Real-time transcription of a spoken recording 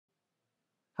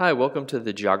Hi, welcome to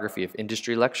the Geography of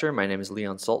Industry lecture. My name is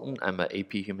Leon Sultan. I'm an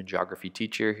AP Human Geography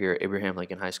teacher here at Abraham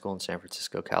Lincoln High School in San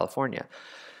Francisco, California.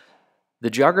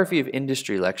 The Geography of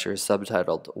Industry lecture is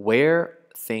subtitled, Where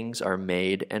Things Are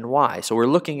Made and Why. So we're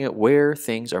looking at where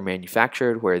things are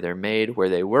manufactured, where they're made, where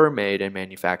they were made and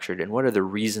manufactured, and what are the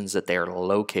reasons that they are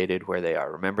located where they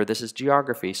are. Remember, this is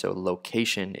geography, so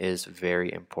location is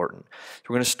very important. So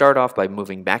we're going to start off by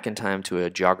moving back in time to a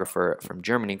geographer from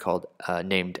Germany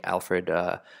named Alfred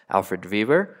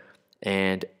Weber,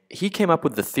 and he came up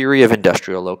with the theory of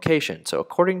industrial location. So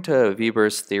according to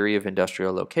Weber's theory of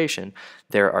industrial location,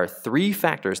 there are three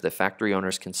factors that factory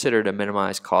owners consider to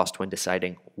minimize cost when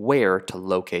deciding where to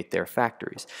locate their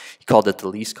factories. He called it the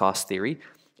least cost theory,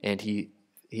 and he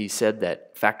said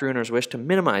that factory owners wish to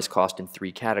minimize cost in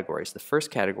three categories. The first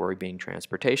category being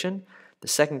transportation, the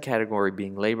second category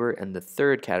being labor, and the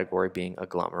third category being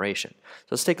agglomeration. So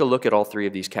let's take a look at all three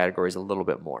of these categories a little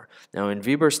bit more. Now in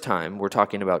Weber's time, we're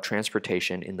talking about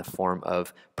transportation in the form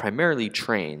of primarily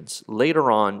trains. Later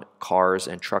on, cars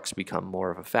and trucks become more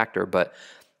of a factor, but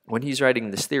when he's writing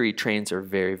this theory, trains are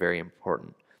very, very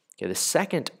important. Okay, the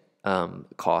second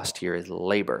cost here is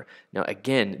labor. Now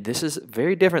again, this is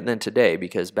very different than today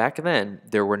because back then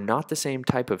there were not the same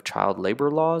type of child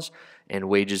labor laws and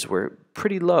wages were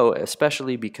pretty low,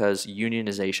 especially because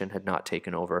unionization had not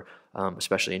taken over,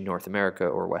 especially in North America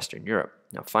or Western Europe.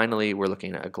 Now finally, we're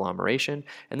looking at agglomeration,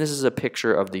 and this is a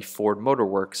picture of the Ford Motor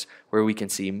Works where we can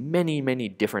see many, many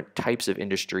different types of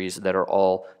industries that are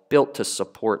all built to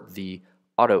support the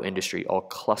auto industry all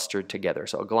clustered together.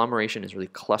 So agglomeration is really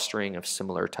clustering of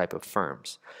similar type of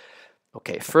firms.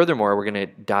 Okay, furthermore, we're going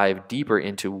to dive deeper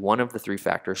into one of the three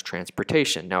factors,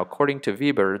 transportation. Now, according to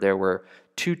Weber, there were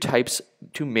two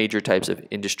major types of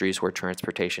industries where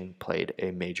transportation played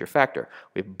a major factor.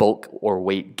 We have bulk or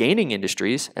weight gaining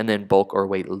industries and then bulk or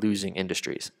weight losing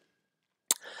industries.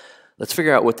 Let's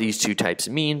figure out what these two types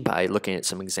mean by looking at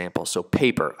some examples. So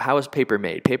paper, how is paper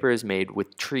made? Paper is made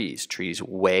with trees. Trees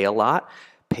weigh a lot.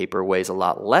 Paper weighs a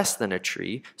lot less than a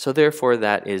tree, so therefore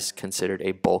that is considered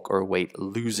a bulk or weight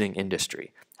losing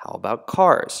industry. How about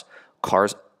cars?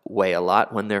 Cars weigh a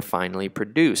lot when they're finally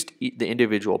produced. The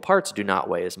individual parts do not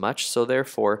weigh as much, so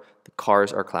therefore the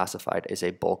cars are classified as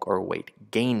a bulk or weight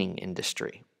gaining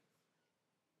industry.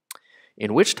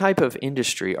 In which type of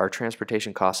industry are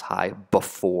transportation costs high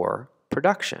before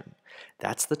production?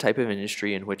 That's the type of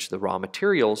industry in which the raw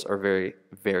materials are very,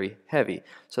 very heavy.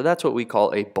 So that's what we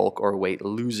call a bulk or weight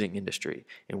losing industry.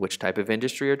 In which type of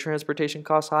industry are transportation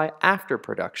costs high? After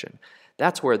production.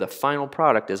 That's where the final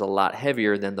product is a lot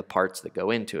heavier than the parts that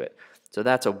go into it. So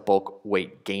that's a bulk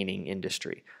weight gaining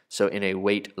industry. So in a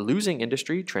weight losing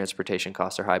industry, transportation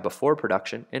costs are high before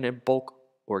production. In a bulk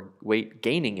or weight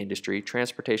gaining industry,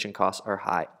 transportation costs are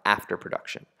high after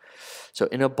production. So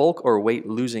in a bulk or weight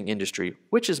losing industry,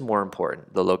 which is more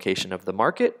important, the location of the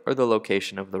market or the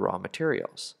location of the raw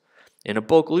materials? In a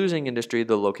bulk losing industry,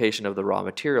 the location of the raw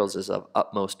materials is of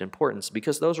utmost importance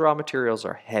because those raw materials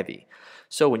are heavy.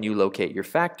 So when you locate your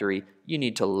factory, you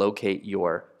need to locate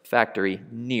your factory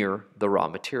near the raw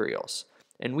materials.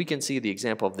 And we can see the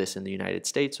example of this in the United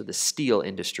States with the steel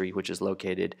industry, which is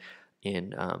located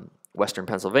in Western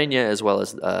Pennsylvania as well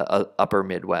as upper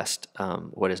Midwest,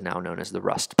 what is now known as the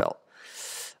Rust Belt.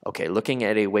 Okay, looking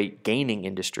at a weight gaining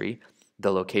industry,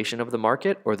 the location of the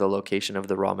market or the location of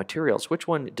the raw materials, which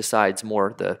one decides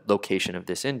more the location of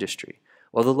this industry?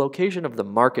 Well, the location of the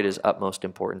market is utmost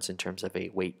importance in terms of a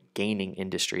weight gaining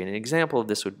industry. And an example of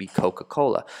this would be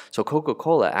Coca-Cola. So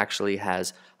Coca-Cola actually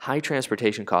has high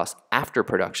transportation costs after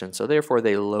production, so therefore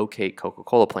they locate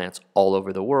Coca-Cola plants all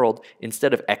over the world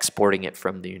instead of exporting it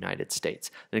from the United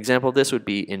States. An example of this would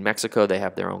be in Mexico, they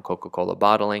have their own Coca-Cola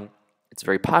bottling. It's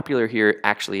very popular here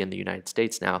actually in the United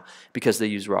States now because they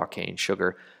use raw cane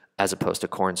sugar as opposed to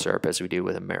corn syrup as we do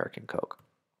with American Coke.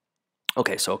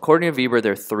 Okay, so according to Weber,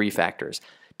 there are three factors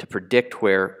to predict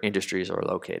where industries are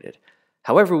located.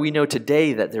 However, we know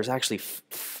today that there's actually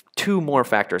two more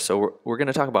factors. So we're going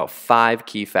to talk about 5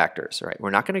 key factors. Right? We're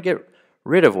not going to get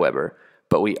rid of Weber,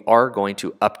 but we are going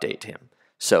to update him.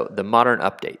 So the modern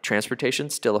update, transportation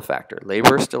is still a factor,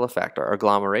 labor is still a factor,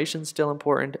 agglomeration is still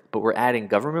important, but we're adding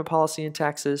government policy and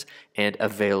taxes and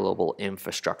available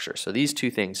infrastructure. So these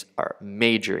two things are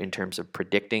major in terms of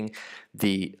predicting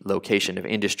the location of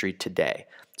industry today.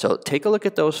 So take a look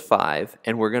at those 5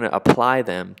 and we're going to apply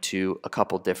them to a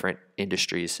couple different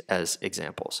industries as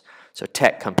examples. So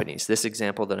tech companies, this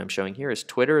example that I'm showing here is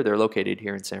Twitter. They're located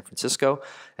here in San Francisco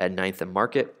at 9th and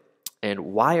Market. And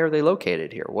why are they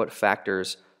located here? What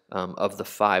factors of the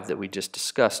 5 that we just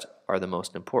discussed are the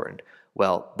most important?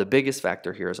 Well, the biggest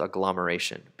factor here is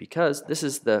agglomeration because this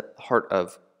is the heart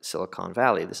of Silicon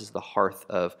Valley. This is the hearth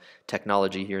of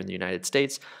technology here in the United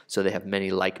States. So they have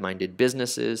many like-minded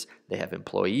businesses, they have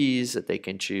employees that they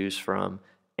can choose from,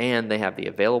 and they have the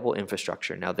available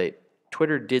infrastructure. Now,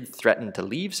 Twitter did threaten to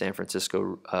leave San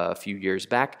Francisco a few years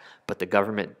back, but the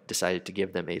government decided to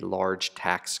give them a large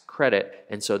tax credit,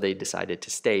 and so they decided to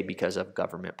stay because of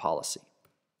government policy.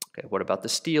 Okay, what about the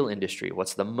steel industry?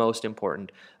 What's the most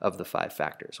important of the 5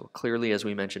 factors? Well, clearly, as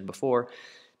we mentioned before,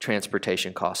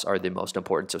 transportation costs are the most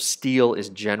important. So steel is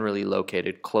generally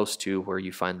located close to where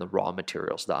you find the raw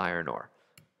materials, the iron ore.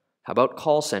 How about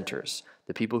call centers?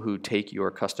 The people who take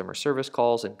your customer service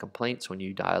calls and complaints when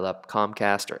you dial up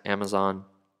Comcast or Amazon.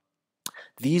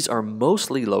 These are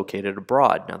mostly located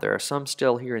abroad. Now, there are some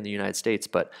still here in the United States,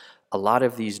 but a lot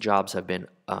of these jobs have been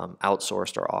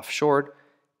outsourced or offshored.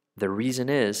 The reason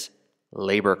is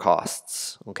labor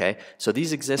costs, okay? So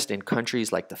these exist in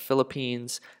countries like the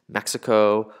Philippines,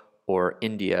 Mexico, or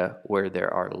India, where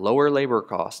there are lower labor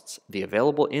costs, the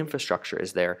available infrastructure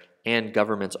is there, and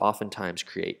governments oftentimes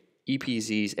create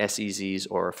EPZs, SEZs,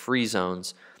 or free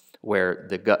zones where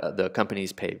the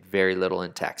companies pay very little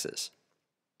in taxes.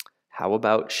 How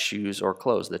about shoes or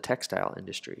clothes, the textile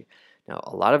industry? Now,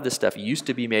 a lot of this stuff used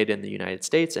to be made in the United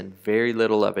States, and very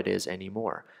little of it is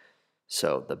anymore.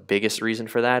 So the biggest reason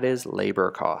for that is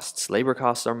labor costs. Labor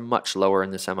costs are much lower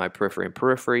in the semi-periphery and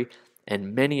periphery,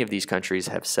 and many of these countries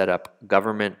have set up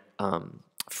government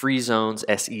free zones,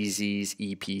 SEZs,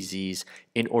 EPZs,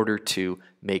 in order to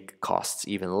make costs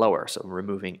even lower, so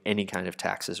removing any kind of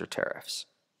taxes or tariffs.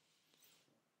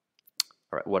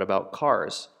 All right, what about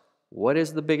cars? What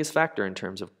is the biggest factor in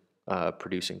terms of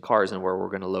producing cars and where we're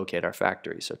going to locate our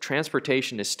factories? So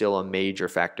transportation is still a major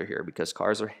factor here because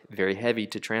cars are very heavy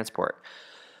to transport.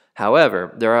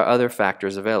 However, there are other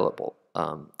factors available,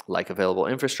 like available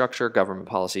infrastructure, government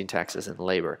policy, and taxes, and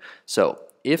labor. So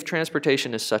if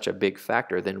transportation is such a big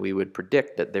factor, then we would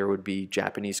predict that there would be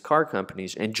Japanese car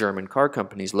companies and German car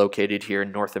companies located here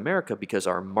in North America because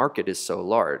our market is so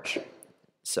large.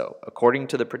 So according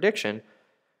to the prediction,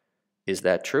 is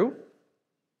that true?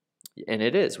 And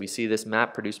it is. We see this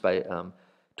map produced by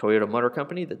Toyota Motor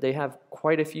Company that they have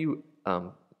quite a few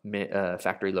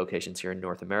factory locations here in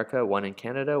North America, one in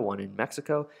Canada, one in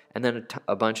Mexico, and then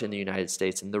a bunch in the United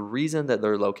States. And the reason that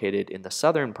they're located in the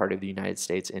southern part of the United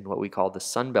States in what we call the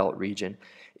Sun Belt region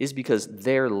is because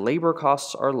their labor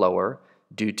costs are lower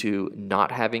due to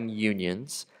not having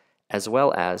unions as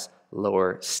well as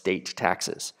lower state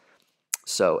taxes.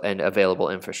 So, and available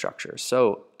infrastructure.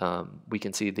 So we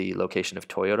can see the location of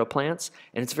Toyota plants,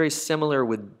 and it's very similar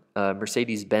with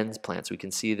Mercedes-Benz plants. We can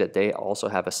see that they also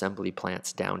have assembly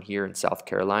plants down here in South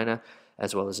Carolina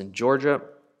as well as in Georgia,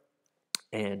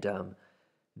 and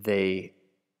they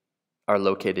are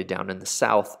located down in the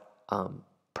South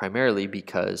primarily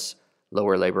because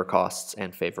lower labor costs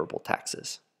and favorable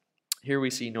taxes. Here we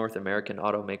see North American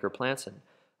automaker plants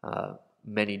and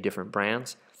many different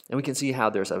brands. And we can see how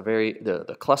there's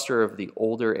the cluster of the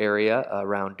older area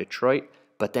around Detroit,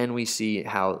 but then we see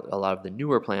how a lot of the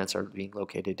newer plants are being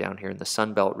located down here in the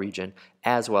Sun Belt region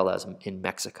as well as in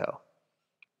Mexico.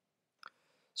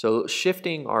 So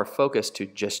shifting our focus to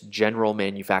just general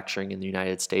manufacturing in the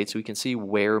United States, we can see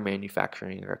where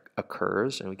manufacturing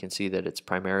occurs, and we can see that it's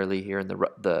primarily here in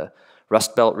the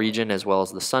Rust Belt region as well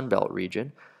as the Sun Belt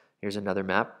region. Here's another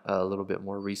map, a little bit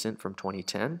more recent from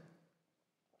 2010.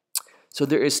 So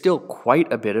there is still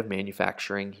quite a bit of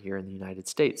manufacturing here in the United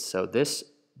States. So this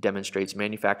demonstrates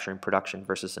manufacturing production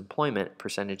versus employment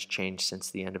percentage change since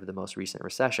the end of the most recent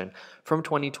recession. From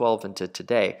 2012 into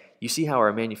today, you see how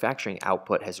our manufacturing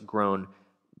output has grown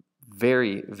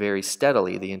very, very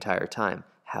steadily the entire time.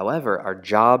 However, our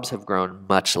jobs have grown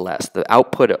much less. The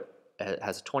output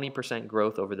has a 20%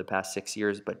 growth over the past 6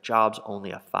 years, but jobs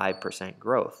only a 5%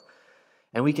 growth.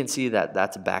 And we can see that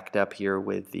that's backed up here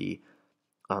with the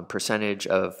percentage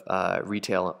of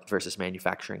retail versus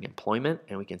manufacturing employment,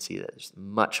 and we can see that there's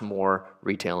much more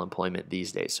retail employment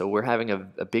these days. So we're having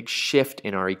a big shift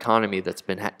in our economy that's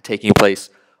been taking place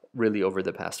really over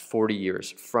the past 40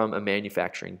 years from a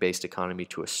manufacturing-based economy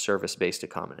to a service-based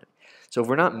economy. So if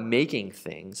we're not making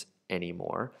things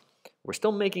anymore, we're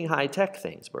still making high-tech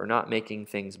things, but we're not making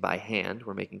things by hand.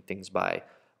 We're making things by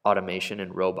automation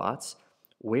and robots.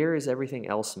 Where is everything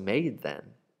else made then?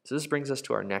 So this brings us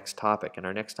to our next topic, and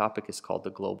our next topic is called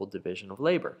the global division of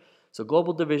labor. So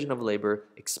global division of labor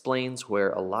explains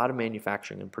where a lot of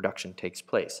manufacturing and production takes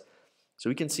place. So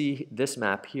we can see this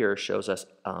map here shows us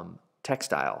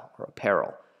textile or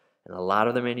apparel, and a lot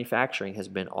of the manufacturing has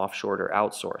been offshored or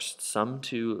outsourced, some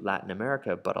to Latin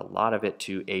America, but a lot of it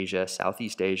to Asia,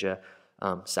 Southeast Asia,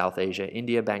 South Asia,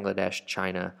 India, Bangladesh,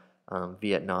 China,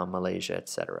 Vietnam, Malaysia,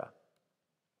 etc.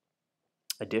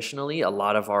 Additionally, a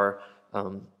lot of our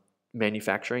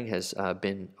manufacturing has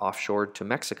been offshored to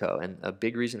Mexico, and a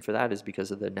big reason for that is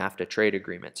because of the NAFTA trade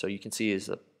agreement. So you can see is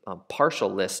a partial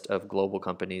list of global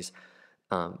companies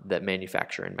that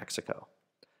manufacture in Mexico.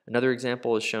 Another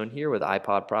example is shown here with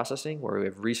iPod processing, where we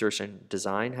have research and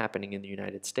design happening in the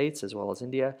United States as well as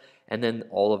India, and then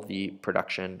all of the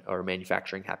production or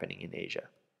manufacturing happening in Asia.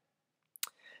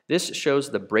 This shows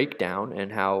the breakdown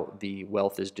and how the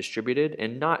wealth is distributed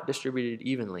and not distributed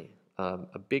evenly.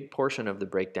 A big portion of the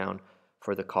breakdown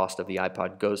for the cost of the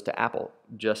iPod goes to Apple,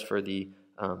 just for the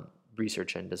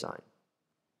research and design.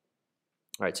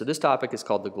 All right, so this topic is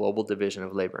called the global division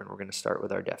of labor, and we're going to start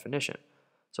with our definition.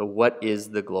 So what is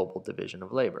the global division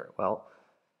of labor? Well,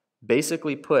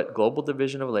 basically put, global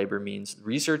division of labor means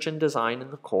research and design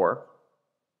in the core.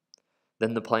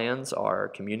 Then the plans are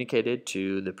communicated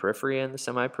to the periphery and the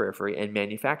semi-periphery, and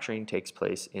manufacturing takes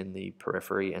place in the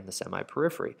periphery and the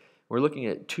semi-periphery. We're looking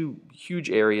at two huge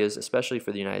areas, especially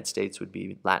for the United States, would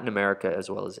be Latin America as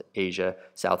well as Asia,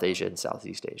 South Asia, and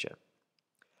Southeast Asia.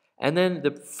 And then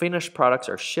the finished products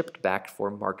are shipped back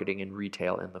for marketing and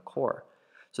retail in the core.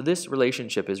 So this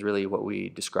relationship is really what we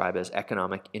describe as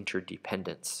economic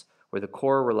interdependence, where the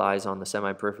core relies on the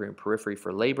semi-periphery and periphery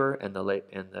for labor, and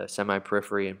the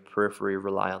semi-periphery and periphery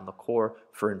rely on the core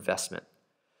for investment.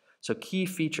 So key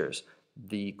features: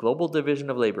 the global division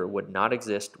of labor would not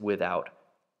exist without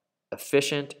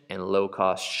efficient and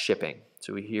low-cost shipping.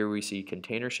 So here we see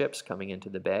container ships coming into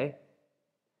the bay,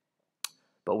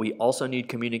 but we also need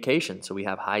communication. So we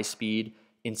have high-speed,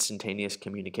 instantaneous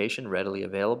communication readily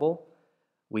available.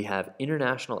 We have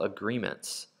international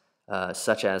agreements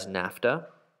such as NAFTA,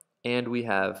 and we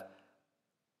have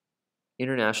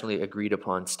internationally agreed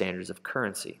upon standards of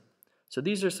currency. So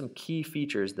these are some key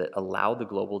features that allow the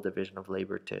global division of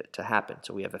labor to happen.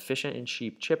 So we have efficient and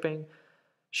cheap shipping,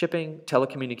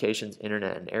 telecommunications,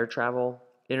 internet and air travel,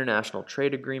 international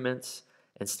trade agreements,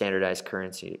 and standardized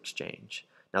currency exchange.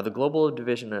 Now, the global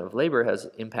division of labor has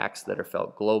impacts that are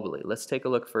felt globally. Let's take a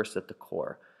look first at the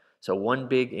core. So one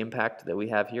big impact that we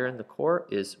have here in the core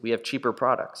is we have cheaper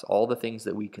products. All the things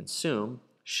that we consume,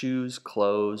 shoes,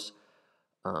 clothes,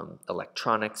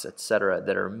 electronics, etc.,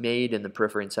 that are made in the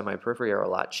periphery and semi-periphery are a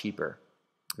lot cheaper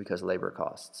because of labor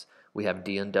costs. We have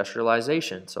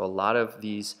deindustrialization. So a lot of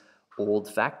these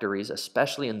old factories,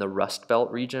 especially in the Rust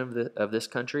Belt region of this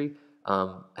country,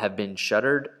 have been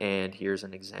shuttered, and here's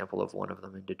an example of one of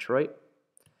them in Detroit.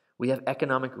 We have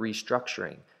economic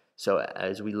restructuring. So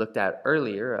as we looked at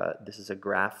earlier, this is a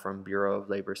graph from Bureau of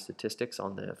Labor Statistics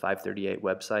on the 538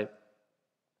 website.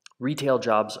 Retail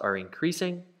jobs are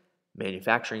increasing,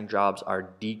 manufacturing jobs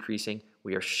are decreasing.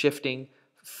 We are shifting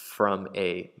from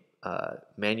a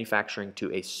manufacturing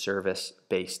to a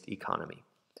service-based economy.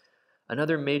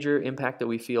 Another major impact that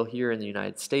we feel here in the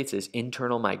United States is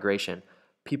internal migration.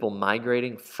 People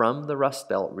migrating from the Rust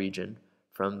Belt region,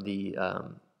 from the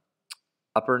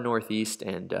upper Northeast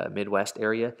and Midwest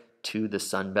area to the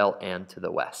Sun Belt and to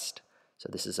the West. So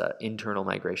this is an internal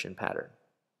migration pattern.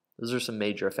 Those are some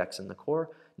major effects in the core.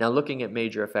 Now looking at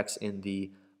major effects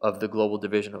of the global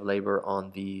division of labor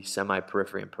on the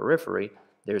semi-periphery and periphery,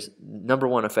 there's number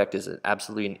one effect is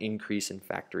absolutely an increase in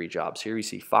factory jobs. Here we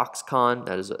see Foxconn,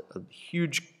 that is a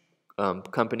huge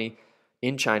company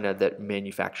in China that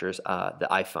manufactures the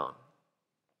iPhone.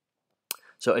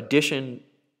 So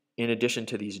in addition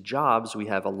to these jobs, we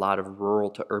have a lot of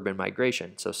rural to urban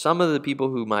migration. So some of the people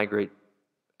who migrate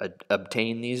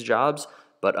obtain these jobs,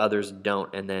 but others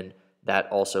don't, and then that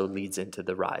also leads into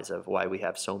the rise of why we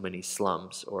have so many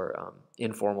slums or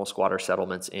informal squatter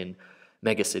settlements in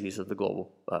megacities of the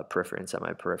global periphery and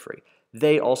semi-periphery.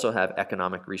 They also have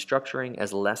economic restructuring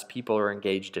as less people are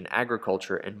engaged in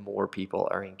agriculture and more people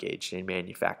are engaged in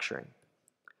manufacturing.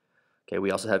 Okay,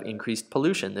 we also have increased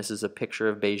pollution. This is a picture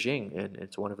of Beijing, and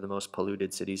it's one of the most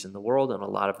polluted cities in the world, and a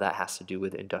lot of that has to do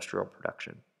with industrial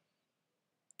production.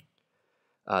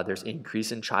 There's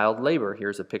increase in child labor.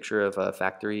 Here's a picture of a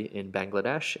factory in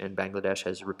Bangladesh, and Bangladesh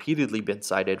has repeatedly been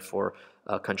cited for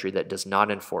a country that does not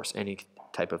enforce any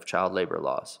type of child labor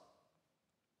laws.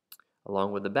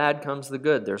 Along with the bad comes the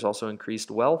good. There's also increased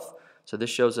wealth. So this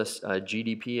shows us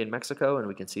GDP in Mexico, and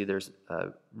we can see there's a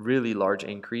really large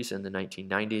increase in the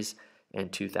 1990s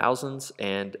and 2000s,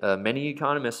 and many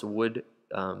economists would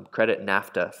credit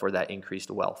NAFTA for that increased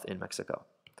wealth in Mexico.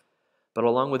 But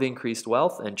along with increased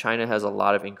wealth, and China has a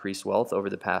lot of increased wealth over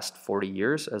the past 40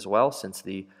 years as well, since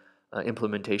the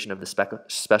implementation of the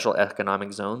special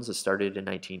economic zones that started in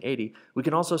 1980, we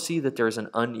can also see that there is an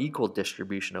unequal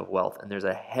distribution of wealth, and there's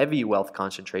a heavy wealth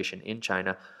concentration in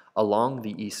China along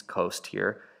the east coast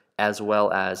here, as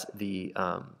well as the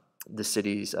the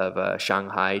cities of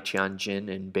Shanghai,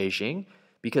 Tianjin, and Beijing,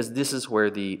 because this is where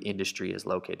the industry is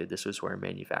located. This is where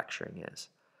manufacturing is.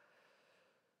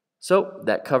 So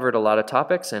that covered a lot of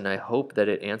topics, and I hope that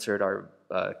it answered our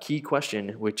key question,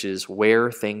 which is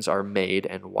where things are made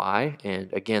and why.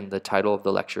 And again, the title of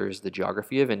the lecture is The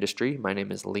Geography of Industry. My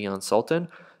name is Leon Sultan.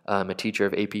 I'm a teacher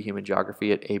of AP Human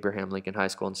Geography at Abraham Lincoln High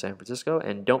School in San Francisco.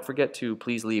 And don't forget to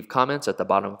please leave comments at the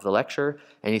bottom of the lecture,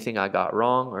 anything I got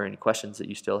wrong or any questions that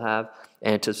you still have,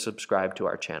 and to subscribe to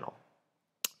our channel.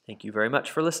 Thank you very much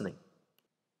for listening.